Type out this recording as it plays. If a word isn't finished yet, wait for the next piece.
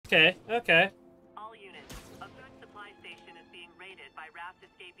Okay, okay. All units, a food supply station is being raided by raft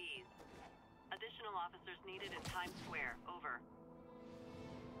escapees. Additional officers needed in Times Square. Over.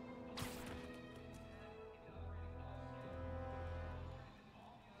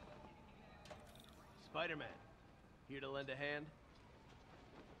 Spider-Man, here to lend a hand?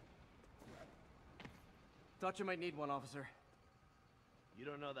 Thought you might need one, officer. You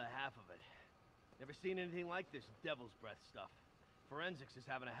don't know the half of it. Never seen anything like this devil's breath stuff. Forensics is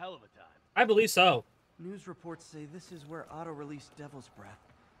having a hell of a time. I believe so. News reports say this is where Otto released Devil's Breath.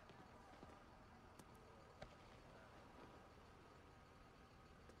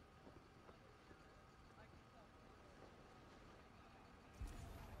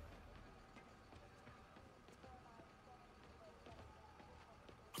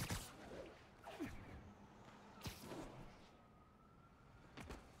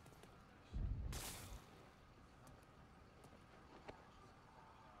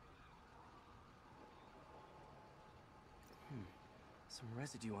 Some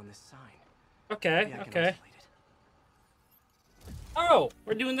residue on this sign. Okay, Maybe I can okay. isolate it. Oh,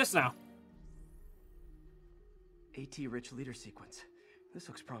 we're doing this now. AT-rich leader sequence. This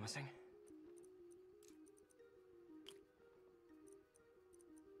looks promising.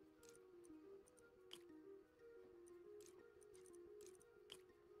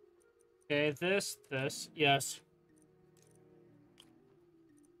 Okay, this, yes.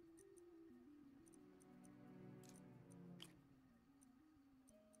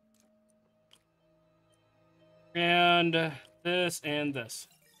 And this and this.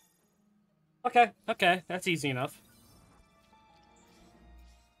 Okay, okay, that's easy enough.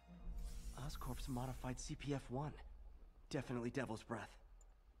 Oscorp's modified CPF-1. Definitely Devil's Breath.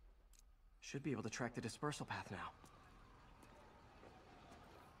 Should be able to track the dispersal path now.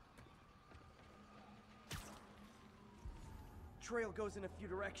 Trail goes in a few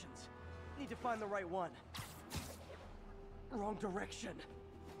directions. Need to find the right one. Wrong direction.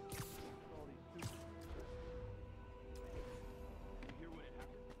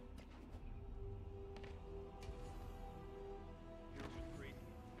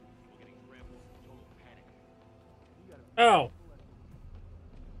 Oh.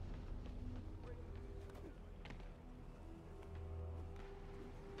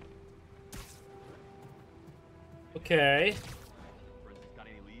 Okay. Got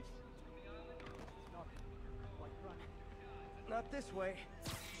any leads? Not this way.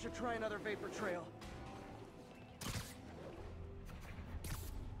 Should try another vapor trail.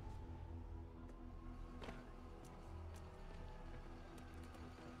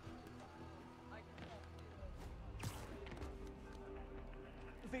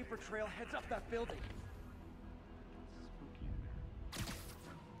 Vapor trail heads up that building.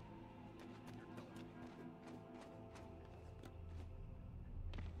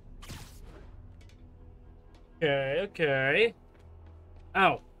 Okay, okay.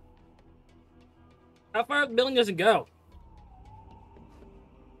 Ow. How far up the building does it go?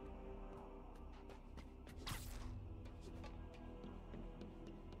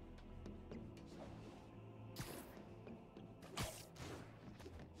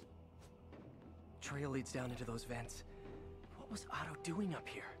 Trail leads down into those vents. What was Otto doing up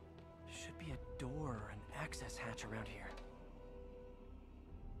here? Should be a door or an access hatch around here.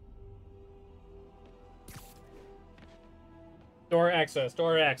 Door access,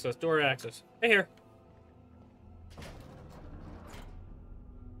 door access, door access. Hey here.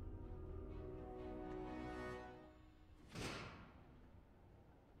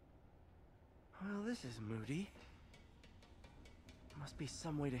 Well, this is moody. Must be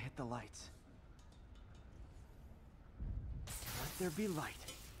some way to hit the lights. Let there be light.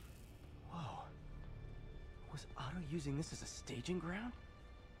 Whoa. Was Otto using this as a staging ground?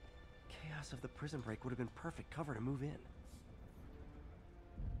 Chaos of the prison break would have been perfect cover to move in.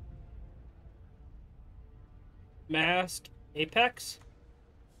 Mask, Apex.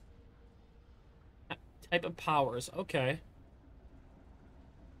 Type of powers, okay.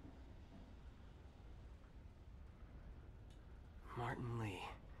 Martin Lee.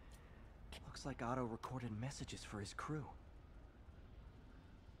 Looks like Otto recorded messages for his crew.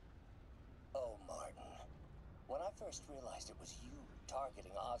 Oh, Martin. When I first realized it was you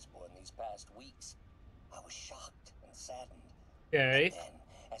targeting Osborn these past weeks, I was shocked and saddened. Okay. And then,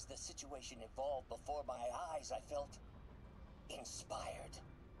 as the situation evolved before my eyes, I felt inspired.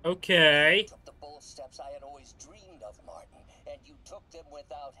 Okay. You took the bold steps I had always dreamed of, Martin, and you took them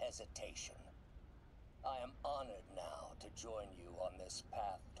without hesitation. I am honored now to join you on this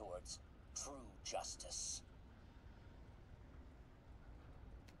path towards true justice.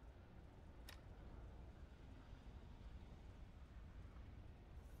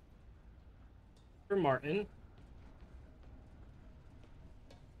 for Martin.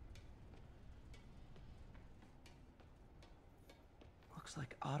 Looks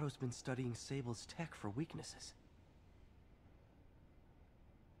like Otto's been studying Sable's tech for weaknesses.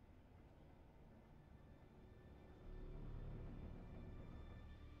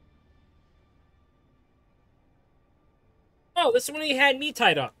 Oh, this is when he had me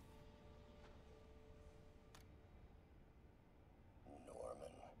tied up.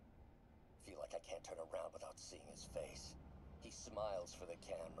 Norman. Feel like I can't turn around without seeing his face. He smiles for the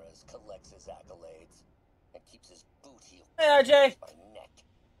cameras, collects his accolades, and keeps his boot heel Hey, RJ. my neck.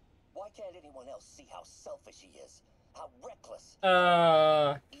 Why can't anyone else see how selfish he is? How reckless?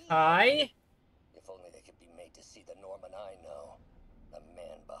 Hi? If only they could be made to see the Norman I know. The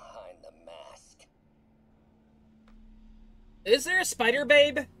man behind the mask. Is there a spider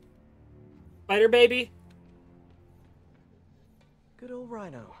babe? Spider baby? Good old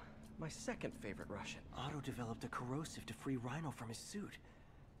Rhino. My second favorite Russian. Otto developed a corrosive to free Rhino from his suit.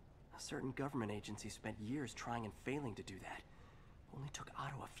 A certain government agency spent years trying and failing to do that. Only took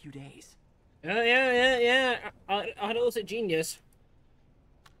Otto a few days. Yeah. Otto's a genius.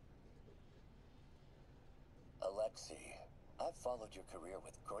 Alexei, I've followed your career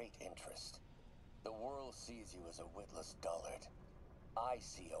with great interest. The world sees you as a witless dullard. I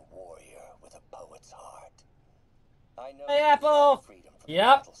see a warrior with a poet's heart. I know Hey, you Apple! desire freedom from the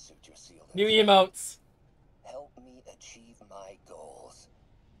Yep. battle suit you're sealed New inside. emotes. Help me achieve my goals,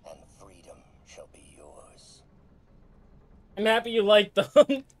 and freedom shall be yours. I'm happy you liked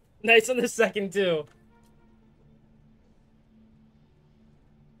them. Nice on the second, too.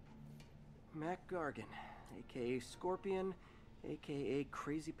 Mac Gargan, aka Scorpion, aka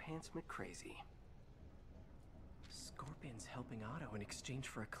Crazy Pants McCrazy. Scorpion's helping Otto in exchange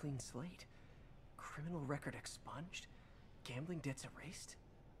for a clean slate. Criminal record expunged? Gambling debts erased?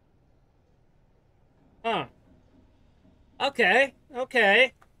 Huh. Okay.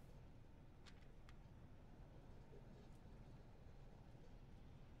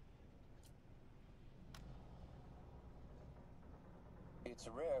 It's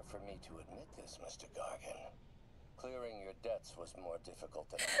rare for me to admit this, Mr. Gargan. Clearing your debts was more difficult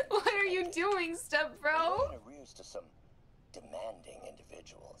than I What are you anticipated. doing, step You're bro? in arrears to some demanding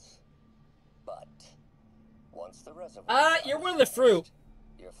individuals. But once the reservoir You're is one of the fruit. finished,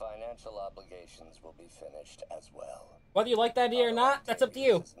 your financial obligations will be finished as well. Whether you like that idea or Otto not, that's up to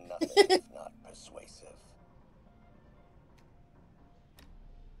you. Octavius is nothing if not persuasive.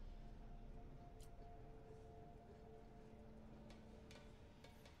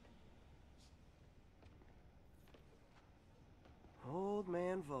 Old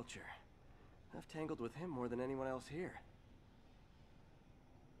man Vulture. I've tangled with him more than anyone else here.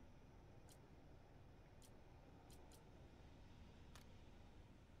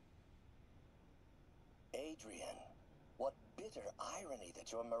 Adrian, what bitter irony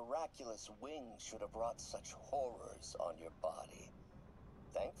that your miraculous wings should have wrought such horrors on your body.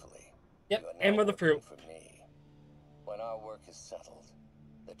 Thankfully, Yep, you are and now with the working fruit. for me. When our work is settled,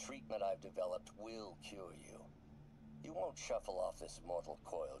 the treatment I've developed will cure you. You won't shuffle off this mortal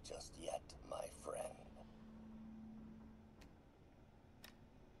coil just yet, my friend.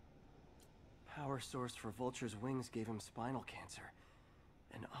 Power source for Vulture's wings gave him spinal cancer.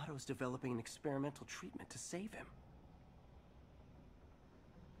 And Otto's developing an experimental treatment to save him.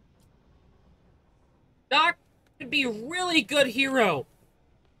 Doc could be a really good hero.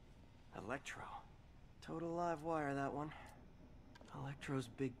 Electro. Total live wire, that one. Electro's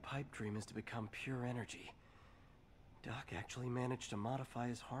big pipe dream is to become pure energy. Doc actually managed to modify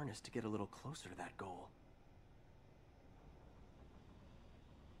his harness to get a little closer to that goal.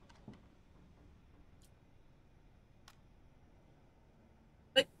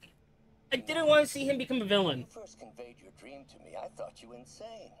 I didn't want to see him become a When villain. you first conveyed your dream to me, I thought you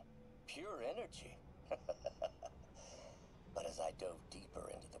insane. Pure energy. But as I dove deeper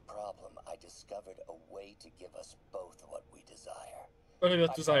into the problem, I discovered a way to give us both what we desire. What I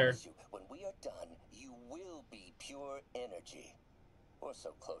about desire? promise you, when we are done, you will be pure energy. Or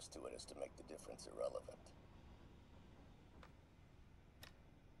so close to it as to make the difference irrelevant.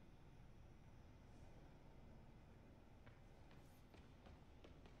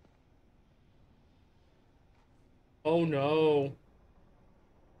 Oh no.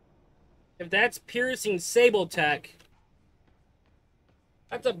 If that's piercing Sable tech,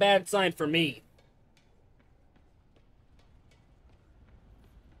 that's a bad sign for me.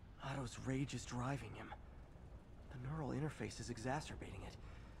 Otto's rage is driving him. The neural interface is exacerbating it.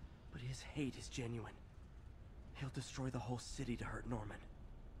 But his hate is genuine. He'll destroy the whole city to hurt Norman.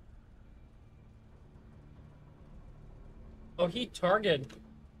 Oh, he targeted.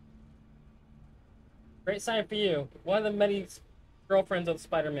 Great sign for you. One of the many girlfriends of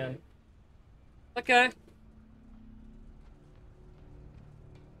Spider-Man. Okay.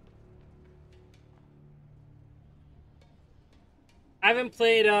 I haven't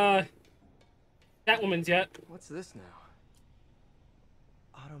played Catwoman's yet. What's this now?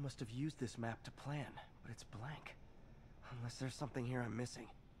 Otto must have used this map to plan, but it's blank. Unless there's something here I'm missing.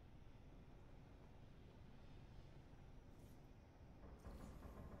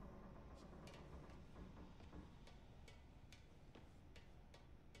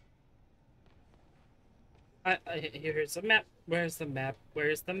 Here's the map. Where's the map?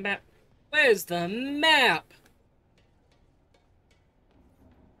 Where's the map? Where's the map?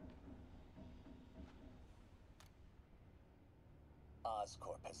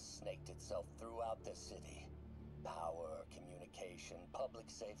 Oscorp has snaked itself throughout the city. Power, communication, public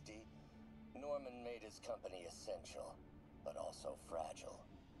safety. Norman made his company essential, but also fragile.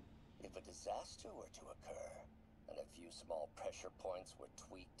 If a disaster were to occur, and a few small pressure points were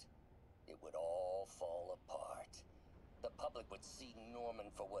tweaked, it would all fall apart. The public would see Norman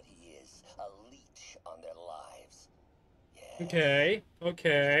for what he is, a leech on their lives. Yes. Okay,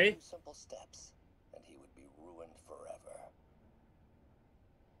 okay. A few simple steps, and he would be ruined forever.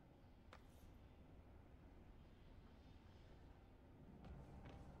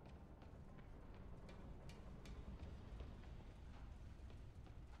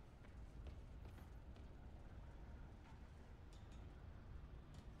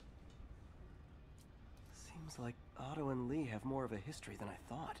 Seems like Otto and Lee have more of a history than I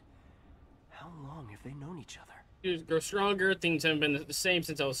thought. How long have they known each other? You grow stronger. Things haven't been the same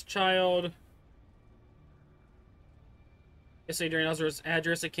since I was a child. Yesterday during Osborne's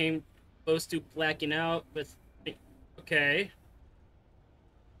address, I came close to blacking out, but okay.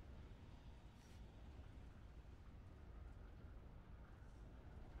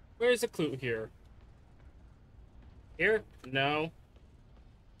 Where's the clue here? Here? No.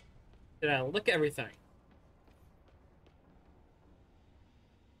 Did I look at everything?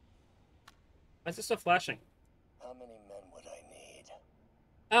 Why is this still flashing? How many men would I need?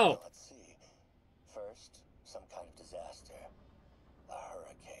 Oh. Well, let's see. First, some kind of disaster. A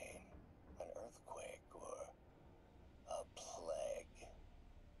hurricane, an earthquake, or a plague.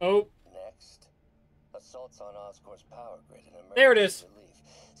 Oh. Next, assaults on Oscorp's power grid and emergency There it is. relief.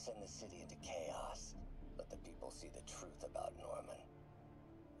 Send the city into chaos. Let the people see the truth about Norman.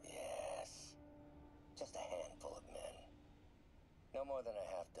 Yes. Just a handful of men. No more than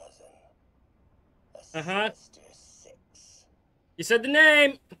a half dozen. A sinister six. You said the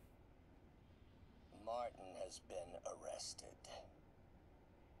name. Martin has been arrested.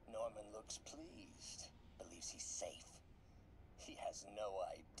 Norman looks pleased. Believes he's safe. He has no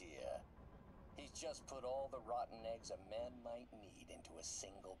idea. He's just put all the rotten eggs a man might need into a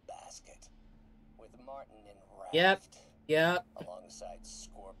single basket. With Martin enraptured. Yep. Alongside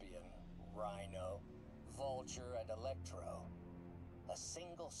Scorpion, Rhino, Vulture, and Electro. A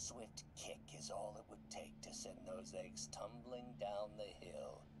single swift kick is all it would take to send those eggs tumbling down the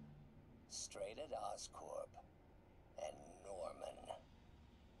hill. Straight at Oscorp and Norman.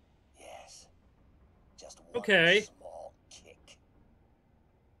 Yes. Just one small kick.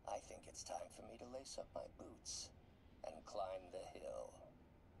 I think it's time for me to lace up my boots and climb the hill.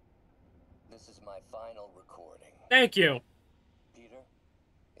 This is my final recording. Thank you. Peter,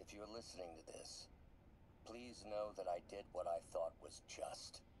 if you're listening to this, please know that I did what I thought was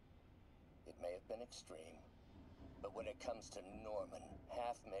just. It may have been extreme, but when it comes to Norman,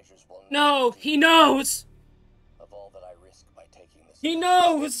 half measures will No, he knows! Of all that I risk by taking this. He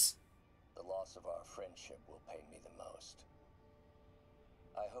knows! The loss of our friendship will pain me the most.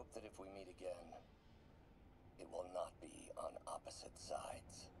 I hope that if we meet again, it will not be on opposite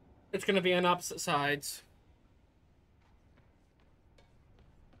sides. It's gonna be on opposite sides.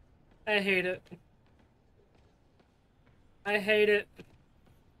 I hate it. I hate it.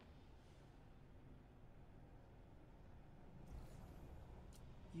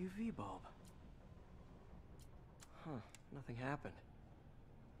 UV bulb. Huh, nothing happened.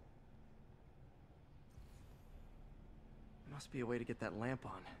 Must be a way to get that lamp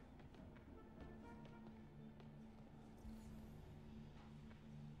on.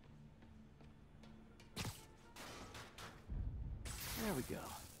 There we go.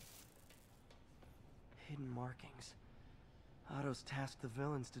 Hidden markings. Otto's tasked the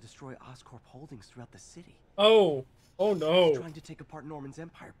villains to destroy Oscorp holdings throughout the city. Oh. Oh no. He's trying to take apart Norman's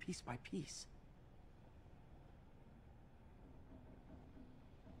empire piece by piece.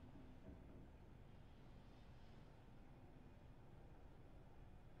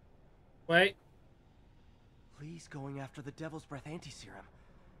 Wait. Lee's going after the Devil's Breath anti-serum,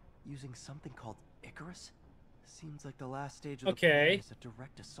 using something called Icarus? Seems like the last stage of the Okay. plan is a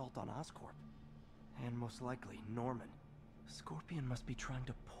direct assault on Oscorp. And most likely, Norman. Scorpion must be trying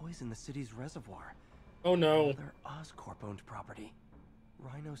to poison the city's reservoir. Oh no. Another Oscorp-owned property.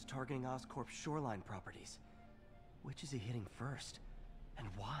 Rhino's targeting Oscorp's shoreline properties. Which is he hitting first? And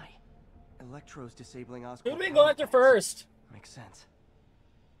why? Electro's disabling Oscorp. Who do we go after power plants. first? Makes sense.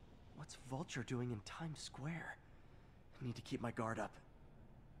 What's Vulture doing in Times Square? I need to keep my guard up.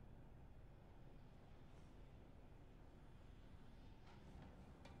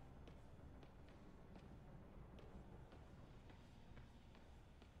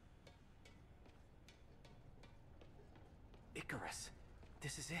 Icarus,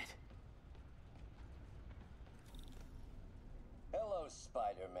 this is it. Hello,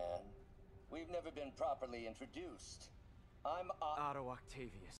 Spider-Man. We've never been properly introduced. I'm Otto Octavius.